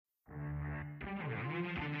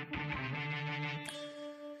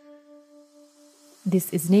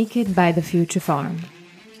This is Naked by the Future Farm,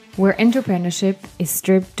 where entrepreneurship is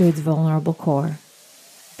stripped to its vulnerable core.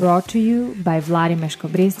 Brought to you by Vladi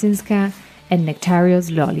and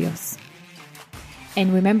Nektarios Lolios.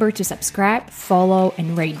 And remember to subscribe, follow,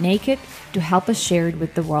 and rate Naked to help us share it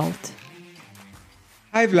with the world.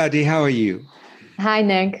 Hi, Vladi. How are you? Hi,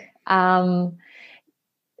 Nick. On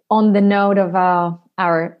the note of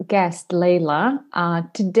our guest, Leyla,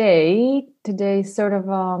 today's sort of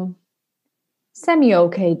a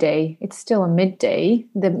semi-okay day. It's still a midday.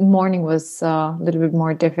 The morning was a little bit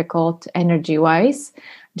more difficult energy-wise,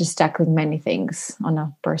 just tackling many things on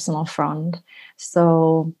a personal front.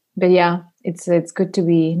 So, but yeah, it's good to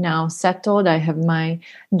be now settled. I have my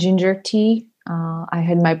ginger tea. I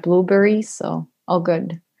had my blueberries, so all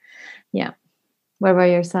good. Yeah. What about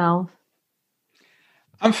yourself?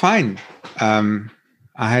 I'm fine. I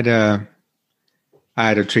had a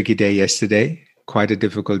tricky day yesterday, quite a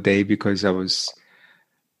difficult day because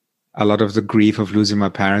a lot of the grief of losing my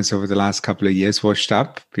parents over the last couple of years washed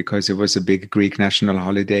up because it was a big Greek national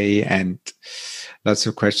holiday and lots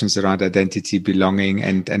of questions around identity, belonging,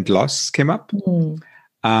 and loss came up.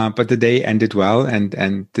 But the day ended well,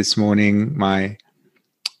 and this morning I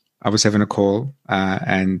was having a call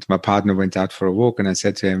and my partner went out for a walk, and I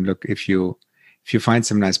said to him, "Look, if you find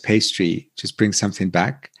some nice pastry, just bring something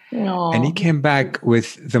back." Aww. And he came back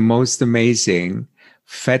with the most amazing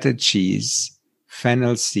feta cheese,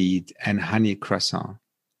 fennel seed, and honey croissant.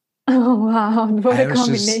 Oh, wow. What a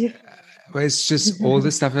combination. It's just all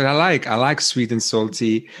the stuff that I like. I like sweet and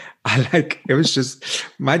salty. It was just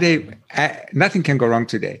my day. Nothing can go wrong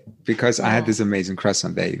today because I had this amazing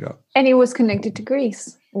croissant. There you go. And it was connected to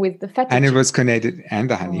Greece with the feta And cheese. it was connected, and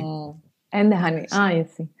the honey. Oh, and the honey. I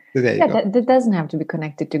see. So there you go. That doesn't have to be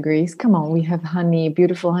connected to Greece. Come on, we have honey,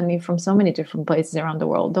 beautiful honey from so many different places around the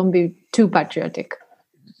world. Don't be too patriotic.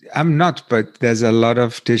 I'm not, but there's a lot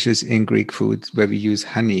of dishes in Greek food where we use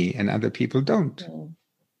honey and other people don't.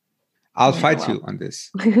 I'll fight you on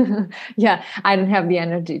this. Yeah, I don't have the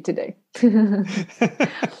energy today.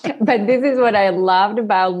 But this is what I loved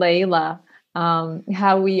about Leyla.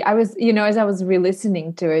 As I was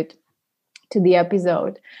re-listening to the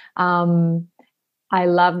episode, I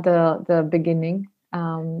loved the beginning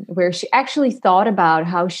where she actually thought about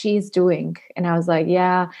how she's doing. And I was like,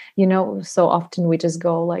 yeah, so often we just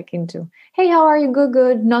go like into, hey, how are you?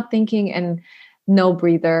 Good, not thinking, and no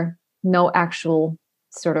breather, no actual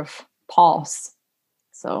sort of pause.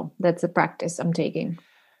 So that's a practice I'm taking.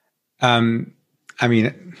 Our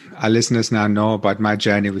listeners now know about my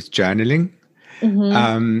journey with journaling.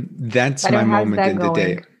 That's my moment in the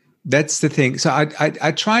day. That's the thing. So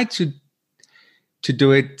I try to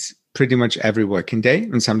do it pretty much every working day,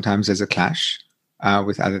 and sometimes there's a clash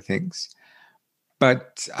with other things.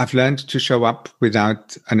 But I've learned to show up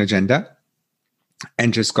without an agenda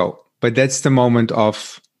and just go. But that's the moment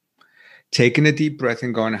of taking a deep breath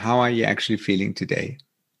and going, how are you actually feeling today?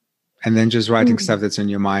 And then just writing stuff that's on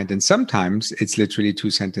your mind. And sometimes it's literally 2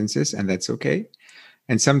 sentences, and that's okay.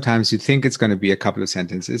 And sometimes you think it's going to be a couple of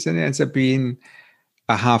sentences, and it ends up being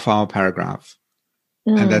a half-hour paragraph.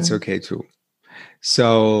 And that's okay too.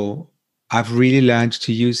 So I've really learned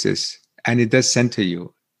to use this, and it does center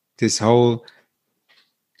you. Let's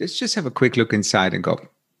just have a quick look inside and go,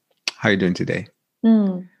 how are you doing today?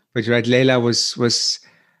 But you're right, Leyla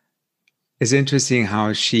it's interesting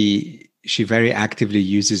how she very actively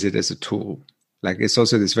uses it as a tool. Like, it's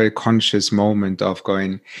also this very conscious moment of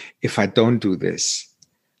going, if I don't do this,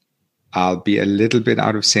 I'll be a little bit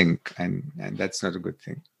out of sync, and that's not a good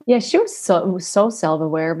thing. Yeah, she was so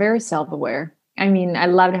self-aware, very self-aware. I mean, I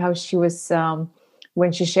loved how she was,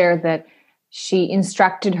 when she shared that she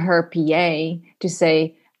instructed her PA to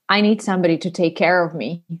say, I need somebody to take care of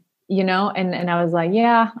me, and I was like,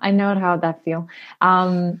 yeah, I know how that feels.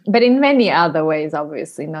 But in many other ways,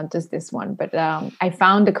 obviously, not just this one. But I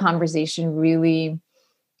found the conversation really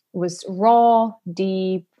was raw,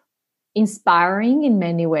 deep, inspiring in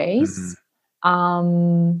many ways,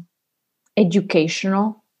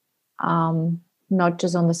 educational, not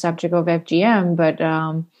just on the subject of FGM, but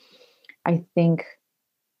I think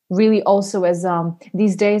really also as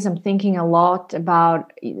these days I'm thinking a lot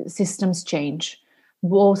about systems change,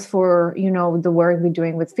 both for, the work we're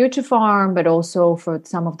doing with Future Farm, but also for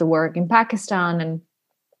some of the work in Pakistan.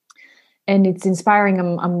 And it's inspiring.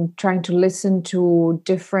 I'm trying to listen to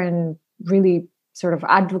different really sort of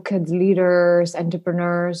advocates, leaders,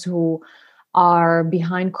 entrepreneurs who are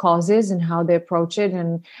behind causes and how they approach it.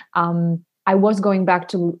 And I was going back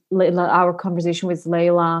to our conversation with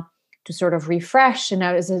Leyla to sort of refresh. And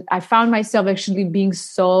I found myself actually being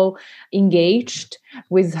so engaged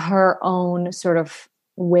with her own sort of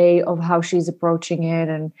way of how she's approaching it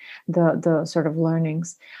and the sort of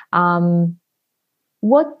learnings.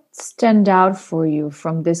 What stand out for you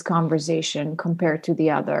from this conversation compared to the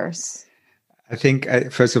others? I think,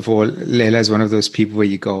 first of all, Leyla is one of those people where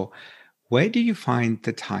you go, where do you find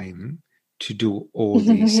the time to do all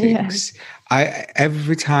these things?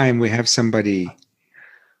 Every time we have somebody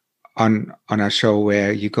on our show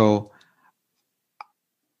where you go,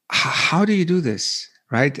 how do you do this?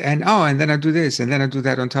 Right. And then I do this, and then I do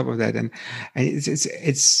that on top of that. And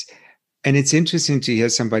it's interesting to hear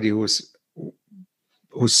somebody who's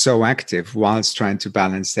so active whilst trying to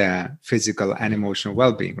balance their physical and emotional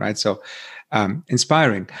well-being. Right. So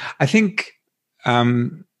inspiring. I think,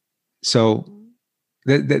 so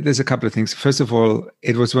there's a couple of things. First of all,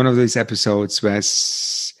 it was one of those episodes where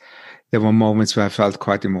there were moments where I felt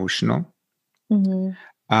quite emotional,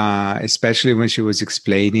 especially when she was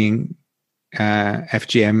explaining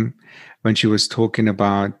FGM, when she was talking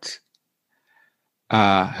about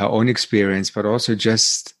her own experience, but also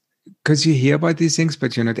just because you hear about these things,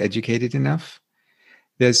 but you're not educated enough.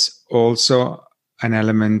 There's also an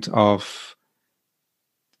element of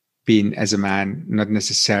being, as a man, not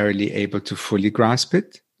necessarily able to fully grasp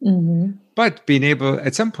it. But being able,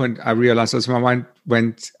 at some point, I realized as my mind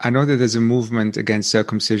went, I know that there's a movement against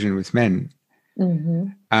circumcision with men,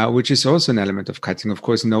 which is also an element of cutting. Of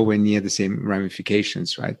course, nowhere near the same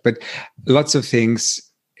ramifications, right? But lots of things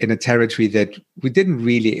in a territory that we didn't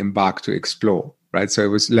really embark to explore, right? So it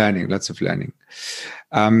was learning, lots of learning.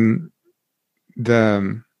 Probably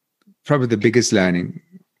the biggest learning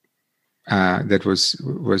that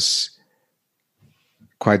was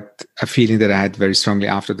quite a feeling that I had very strongly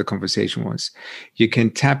after the conversation was, you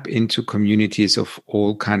can tap into communities of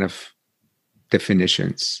all kind of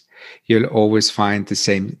definitions. You'll always find the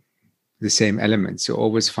same elements. You'll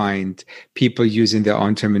always find people using their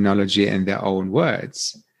own terminology and their own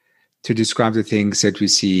words to describe the things that we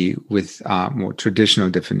see with our more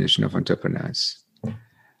traditional definition of entrepreneurs.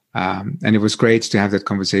 And it was great to have that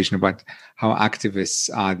conversation about how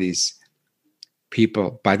activists are these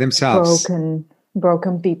people by themselves.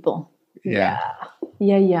 Broken people. Yeah.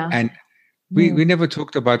 And we never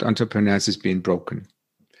talked about entrepreneurs as being broken.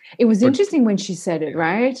 It was interesting when she said it,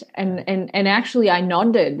 right? And actually I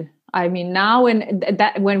nodded. I mean, now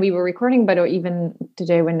when we were recording, but even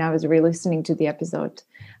today when I was re-listening to the episode,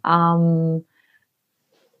 I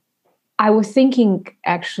was thinking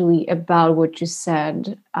actually about what you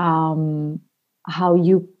said, how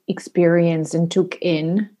you experienced and took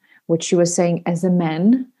in what she was saying as a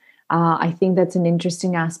man. I think that's an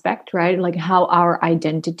interesting aspect, right? Like how our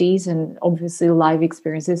identities and obviously life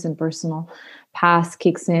experiences and personal past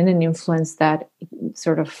kicks in and influence that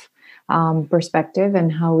sort of perspective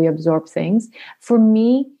and how we absorb things. For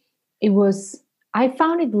me, I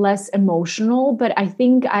found it less emotional, but I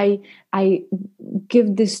think I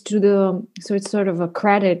give this to it's sort of a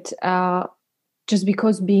credit just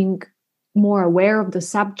because being more aware of the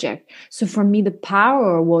subject. So for me, the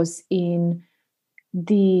power was in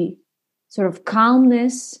the sort of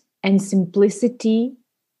calmness and simplicity,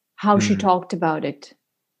 how she talked about it.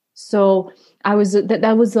 So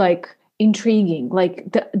that was like intriguing, like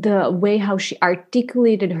the way how she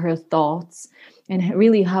articulated her thoughts and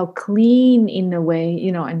really how clean in a way,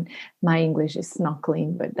 and my English is not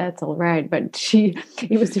clean, but that's all right. But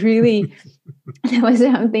it was really, that was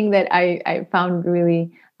something that I found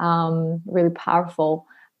really, really powerful.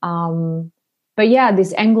 But yeah,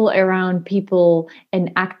 this angle around people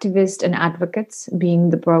and activists and advocates being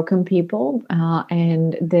the broken people,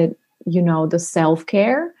 and that, the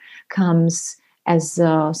self-care comes as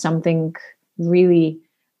something really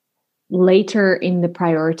later in the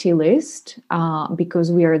priority list,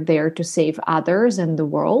 because we are there to save others and the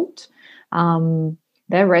world. That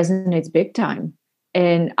resonates big time.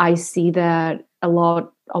 And I see that a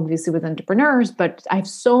lot, obviously, with entrepreneurs, but I have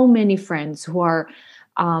so many friends who are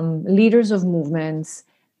leaders of movements,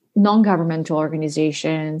 non-governmental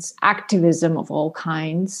organizations, activism of all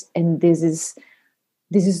kinds. And this is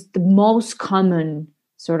the most common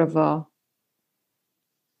sort of a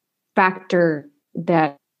factor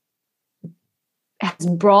that has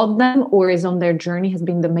brought them or is on their journey, has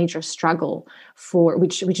been the major struggle for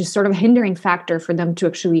which is sort of a hindering factor for them to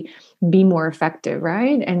actually be more effective,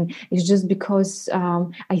 right? And it's just because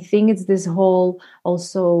I think it's this whole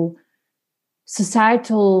also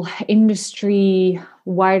societal, industry,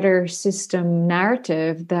 wider system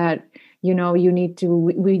narrative that, you need to,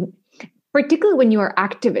 we particularly when you are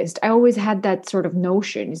activist, I always had that sort of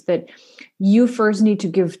notion is that you first need to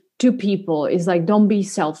give to people, is like, don't be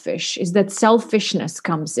selfish, is that selfishness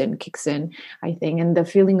kicks in, I think, and the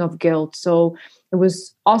feeling of guilt. So it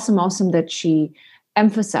was awesome that she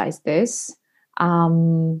emphasize this.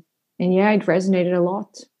 And yeah, it resonated a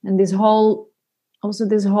lot. And this whole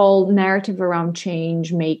narrative around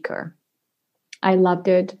change maker, I loved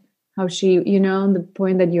it. How she, the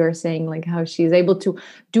point that you're saying, like how she's able to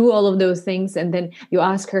do all of those things. And then you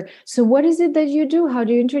ask her, so what is it that you do? How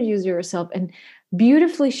do you introduce yourself? And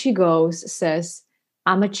beautifully she says,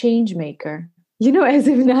 I'm a change maker, as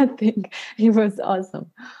if nothing. It was awesome.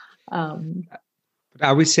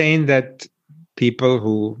 Are we saying that people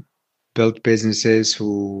who build businesses,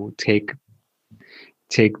 who take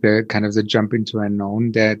the kind of the jump into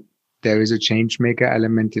unknown, that there is a change maker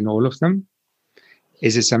element in all of them?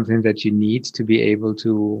 Is it something that you need to be able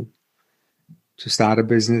to start a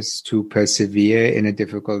business, to persevere in a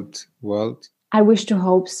difficult world? I wish to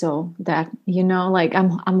hope so. That, like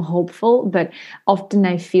I'm hopeful, but often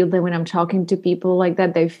I feel that when I'm talking to people like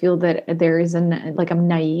that, they feel that there is I'm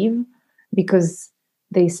naive, because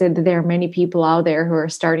they said that there are many people out there who are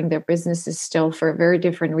starting their businesses still for very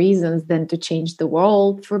different reasons than to change the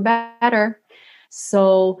world for better.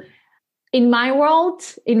 So in my world,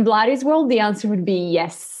 in Vladi's world, the answer would be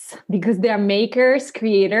yes, because they're makers,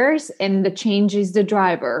 creators, and the change is the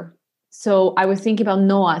driver. So I was thinking about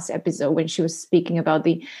Noah's episode when she was speaking about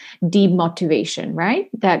the deep motivation, right?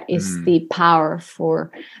 That is the power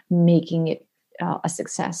for making it a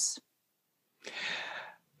success.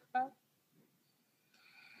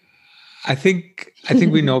 I think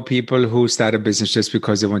we know people who start a business just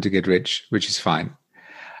because they want to get rich, which is fine.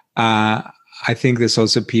 I think there's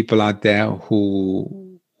also people out there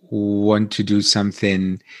who want to do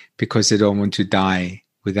something because they don't want to die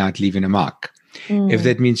without leaving a mark. If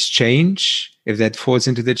that means change, if that falls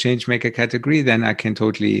into the change maker category, then I can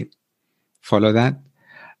totally follow that,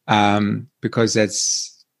 because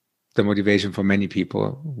that's the motivation for many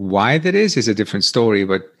people. Why that is a different story,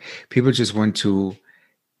 but people just want to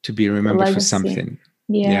be remembered for something.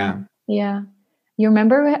 Yeah. You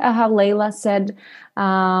remember how Leyla said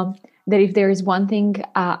that if there is one thing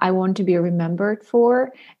I want to be remembered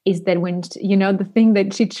for, is that when, the thing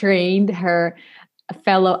that she trained her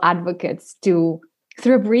fellow advocates to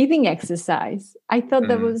through a breathing exercise. I thought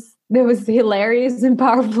that was hilarious and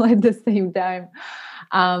powerful at the same time.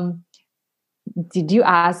 Did you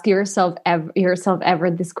ask yourself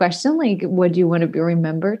ever this question? Like, what do you want to be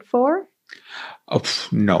remembered for? Oh,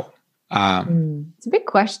 no. It's a big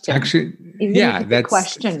question. Actually, that's a big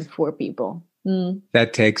question for people.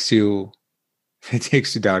 That takes you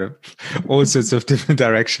down all sorts of different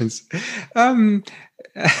directions. No,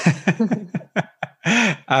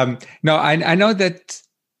 I know that.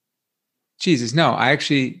 Jesus, no, I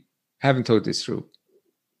actually haven't thought this through.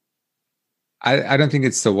 I don't think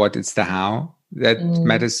it's the what, it's the how that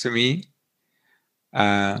matters to me.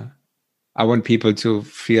 I want people to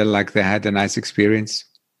feel like they had a nice experience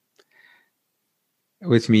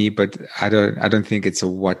with me, but I don't think it's a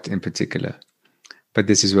what in particular. But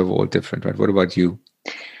this is where we're all different, right? What about you?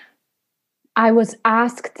 I was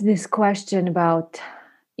asked this question about,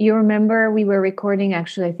 you remember we were recording,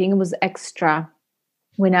 actually, I think it was Extra,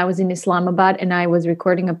 when I was in Islamabad, and I was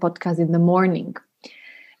recording a podcast in the morning.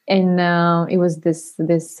 And it was this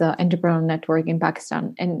entrepreneurial network in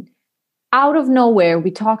Pakistan. And out of nowhere,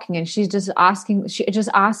 we're talking, and she just asked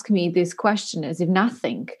me this question as if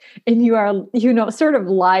nothing. And you are, sort of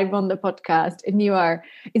live on the podcast, and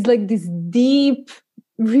it's like this deep,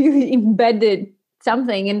 really embedded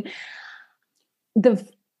something. And the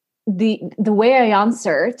way I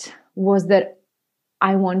answered was that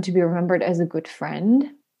I want to be remembered as a good friend,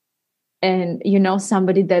 and,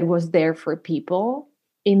 somebody that was there for people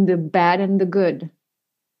in the bad and the good.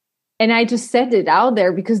 And I just said it out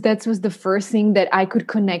there because that was the first thing that I could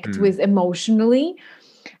connect with emotionally.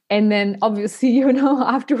 And then obviously,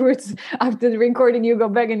 afterwards, after the recording, you go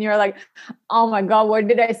back and you're like, oh my God, what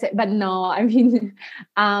did I say? But no, I mean,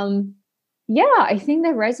 I think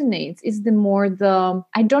that resonates. It's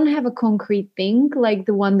I don't have a concrete thing like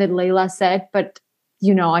the one that Leyla said, but,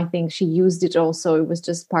 I think she used it also. It was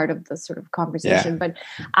just part of the sort of conversation. Yeah. But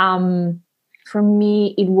for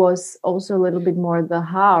me, it was also a little bit more the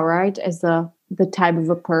how, right? As the type of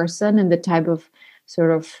a person and the type of sort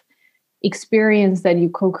of experience that you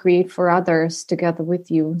co-create for others together with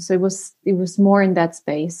you. So it was more in that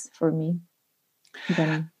space for me.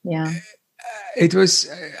 It was,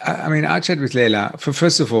 I chat with Leyla,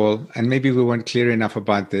 first of all, and maybe we weren't clear enough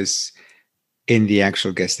about this in the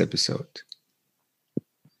actual guest episode.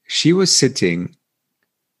 She was sitting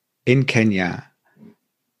in Kenya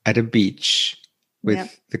at a beach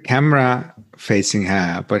with the camera facing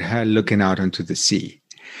her, but her looking out onto the sea.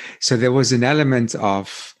 So there was an element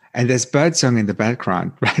of, and there's birdsong in the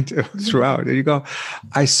background, right, throughout. And you go,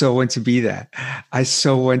 I so want to be there. I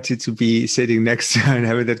so wanted to be sitting next to her and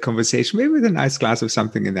having that conversation, maybe with a nice glass of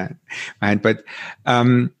something in that mind. But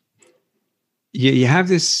you have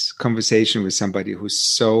this conversation with somebody who's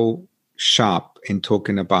so sharp in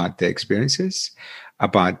talking about their experiences,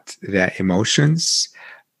 about their emotions,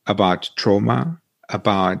 about trauma,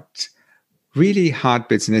 about really hard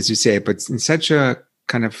bits. And as you say, but in such an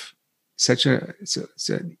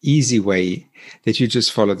easy way that you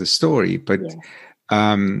just follow the story. But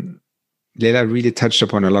Leyla really touched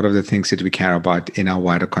upon a lot of the things that we care about in our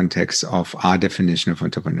wider context of our definition of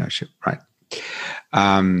entrepreneurship, right?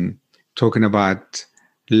 Talking about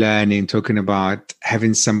learning, talking about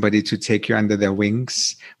having somebody to take you under their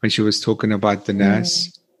wings when she was talking about the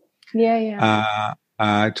nurse.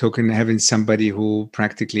 Having somebody who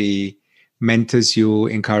practically mentors you,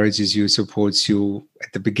 encourages you, supports you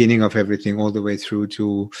at the beginning of everything, all the way through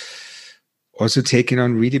to also taking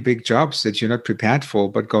on really big jobs that you're not prepared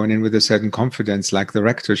for, but going in with a certain confidence, like the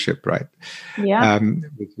rectorship, right?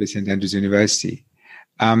 With St. Andrews University.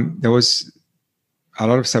 There was a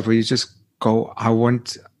lot of stuff where you just go, I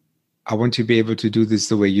want to be able to do this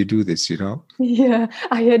the way you do this, you know? Yeah,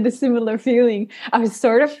 I had a similar feeling. I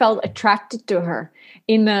sort of felt attracted to her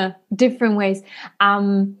in different ways.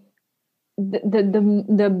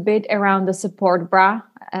 The bit around the support bra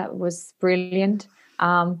was brilliant.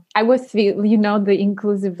 I was the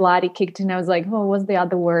inclusive Vladi kicked in. I was like, oh, what's the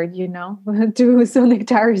other word, so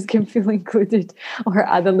Nektarios can feel included, or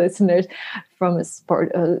other listeners from a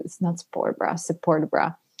sport, it's not sport bra, support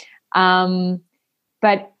bra.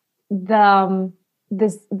 But I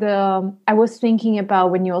was thinking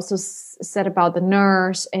about when you also said about the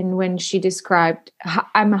nurse, and when she described,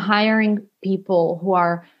 I'm hiring people who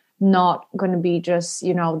are not going to be just,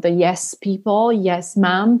 the yes people, yes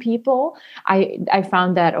ma'am people. I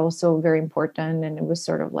found that also very important. And it was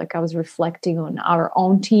sort of like I was reflecting on our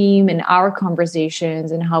own team and our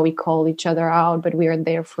conversations and how we call each other out, but we are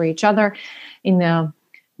there for each other in the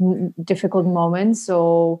difficult moments.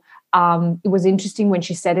 So it was interesting when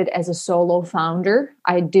she said it as a solo founder.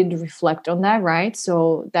 I did reflect on that, right?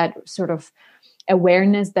 So that sort of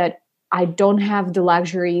awareness that I don't have the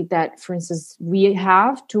luxury that, for instance, we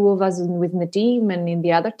have two of us within the team and in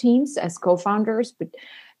the other teams as co-founders, but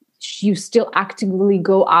you still actively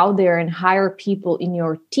go out there and hire people in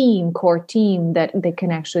your team, core team, that they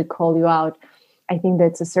can actually call you out. I think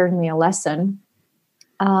that's certainly a lesson.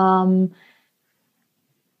 I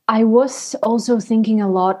was also thinking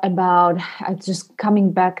a lot about just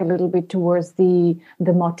coming back a little bit towards the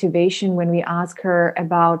motivation when we ask her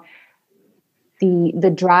about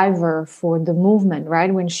the driver for the movement,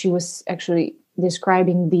 right? When she was actually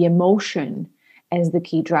describing the emotion as the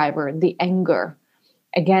key driver, the anger.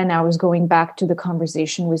 Again, I was going back to the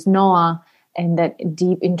conversation with Noah and that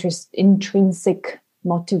deep intrinsic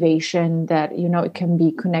motivation that, it can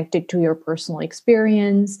be connected to your personal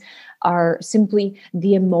experience, or simply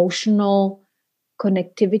the emotional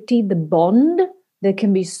connectivity, the bond that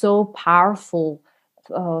can be so powerful,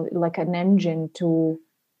 like an engine to,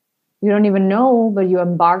 you don't even know, but you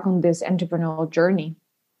embark on this entrepreneurial journey.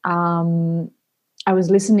 I was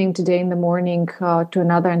listening today in the morning to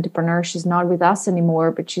another entrepreneur. She's not with us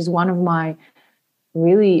anymore, but she's one of my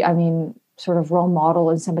really, sort of role model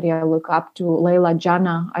and somebody I look up to, Leyla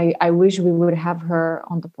Jana. I wish we would have her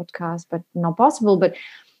on the podcast, but not possible. But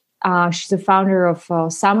she's the founder of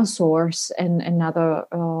Samasource and another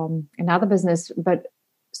business, but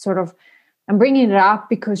sort of, I'm bringing it up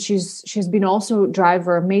because she's been also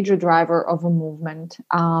a major driver of a movement,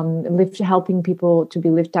 helping people to be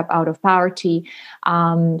lifted up out of poverty.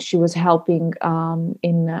 She was helping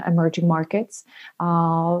in emerging markets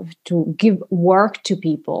to give work to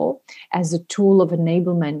people as a tool of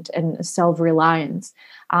enablement and self-reliance.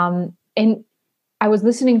 And I was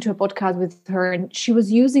listening to a podcast with her, and she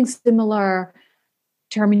was using similar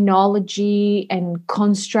terminology and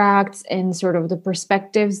constructs and sort of the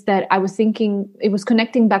perspectives that I was thinking it was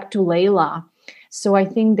connecting back to Leyla. So I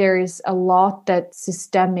think there is a lot that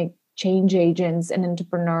systemic change agents and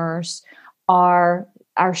entrepreneurs are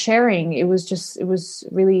sharing. It was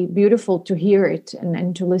really beautiful to hear it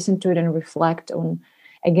and to listen to it and reflect on,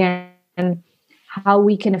 again, how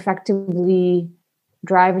we can effectively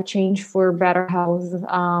drive a change for better health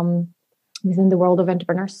within the world of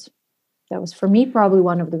entrepreneurs. That was, for me, probably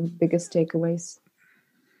one of the biggest takeaways.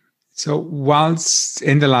 So whilst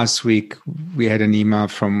in the last week, we had an email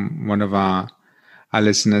from one of our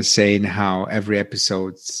listeners saying how every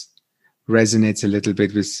episode resonates a little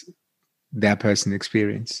bit with their personal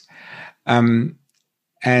experience. And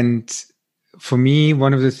for me,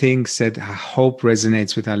 one of the things that I hope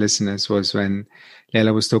resonates with our listeners was when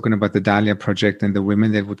Leyla was talking about the Dahlia Project and the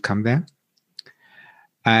women that would come there,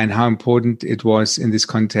 and how important it was in this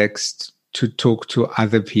context to talk to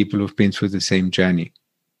other people who've been through the same journey.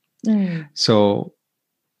 So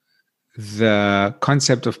the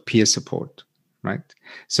concept of peer support, right?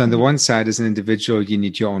 So on the one side, as an individual, you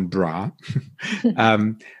need your own bra.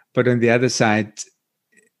 But on the other side,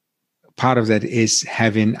 part of that is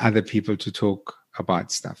having other people to talk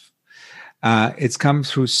about stuff. It's come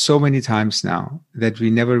through so many times now that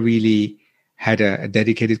we never really had a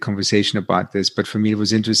dedicated conversation about this. But for me, it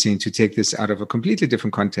was interesting to take this out of a completely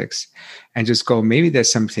different context and just go, maybe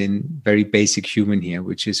there's something very basic human here,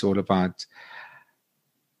 which is all about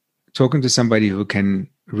talking to somebody who can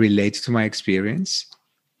relate to my experience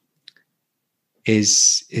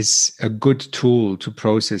is a good tool to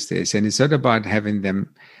process this. And it's not about having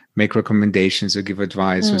them make recommendations or give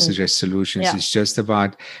advice or suggest solutions. Yeah. It's just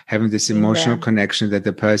about having this emotional connection that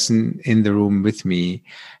the person in the room with me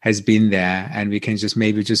has been there, and we can just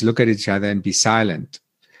maybe just look at each other and be silent,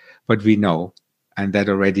 but we know, and that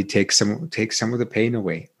already takes some of the pain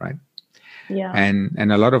away, right? Yeah.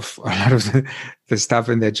 And a lot of the stuff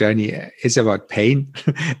in their journey is about pain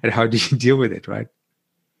and how do you deal with it, right?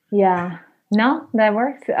 Yeah. No, that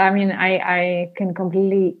works. I mean, I can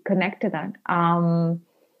completely connect to that.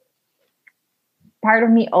 Part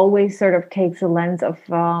of me always sort of takes a lens of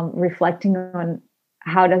reflecting on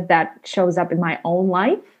how does that shows up in my own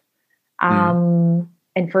life. And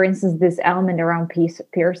for instance, this element around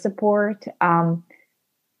peer support,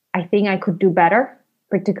 I think I could do better,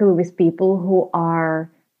 particularly with people who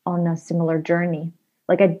are on a similar journey.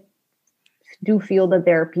 Like, I do feel that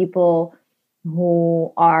there are people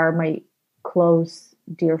who are my close,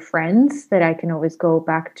 dear friends that I can always go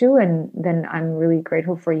back to. And then I'm really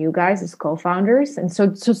grateful for you guys as co-founders. And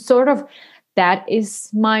so sort of that is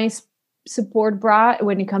my support bra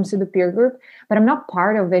when it comes to the peer group. But I'm not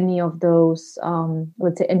part of any of those,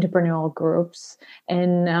 let's say, entrepreneurial groups.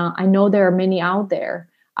 And I know there are many out there.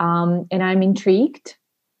 And I'm intrigued.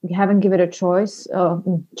 We haven't given it a chance.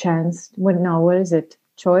 What is it?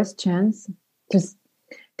 Choice, chance? Just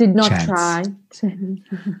did not try.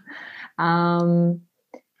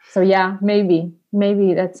 So yeah, maybe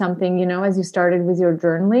that's something, as you started with your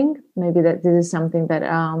journaling, maybe that this is something that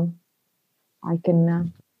I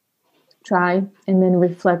can try and then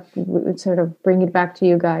reflect, sort of bring it back to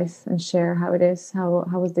you guys and share how it is. How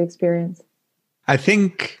was the experience? I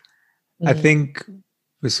think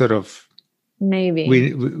we sort of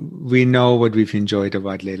maybe we know what we've enjoyed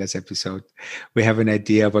about Leyla's episode. We have an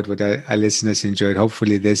idea about what our listeners enjoyed.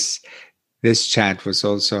 Hopefully this chat was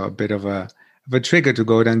also a bit of a trigger to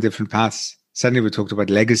go down different paths. Suddenly we talked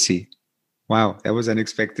about legacy. Wow, that was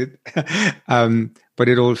unexpected. But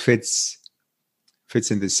it all fits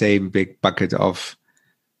in the same big bucket of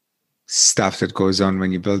stuff that goes on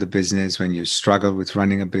when you build a business, when you struggle with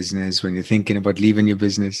running a business, when you're thinking about leaving your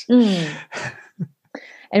business.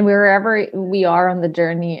 And wherever we are on the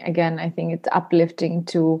journey, again, I think it's uplifting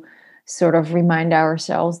to sort of remind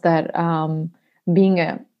ourselves that being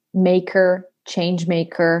a maker, change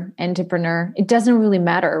maker, entrepreneur, it doesn't really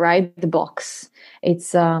matter, right? The box.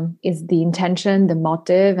 It's the intention, the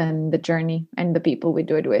motive, and the journey, and the people we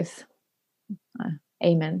do it with.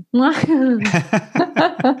 Amen. Well,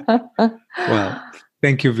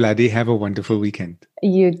 thank you, Vladi. Have a wonderful weekend.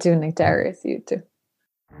 You too, Nektarios. You too.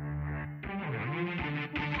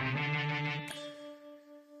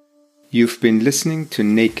 You've been listening to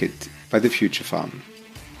Naked by The Future Farm,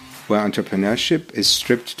 where entrepreneurship is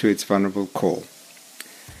stripped to its vulnerable core.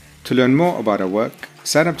 To learn more about our work,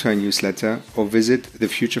 sign up to our newsletter or visit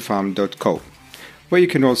thefuturefarm.co, where you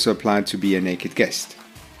can also apply to be a Naked guest.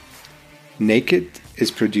 Naked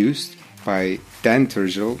is produced by Dan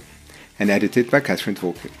Turgel and edited by Catherine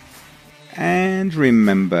Dworke. And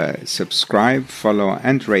remember, subscribe, follow,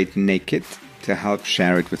 and rate Naked to help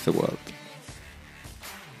share it with the world.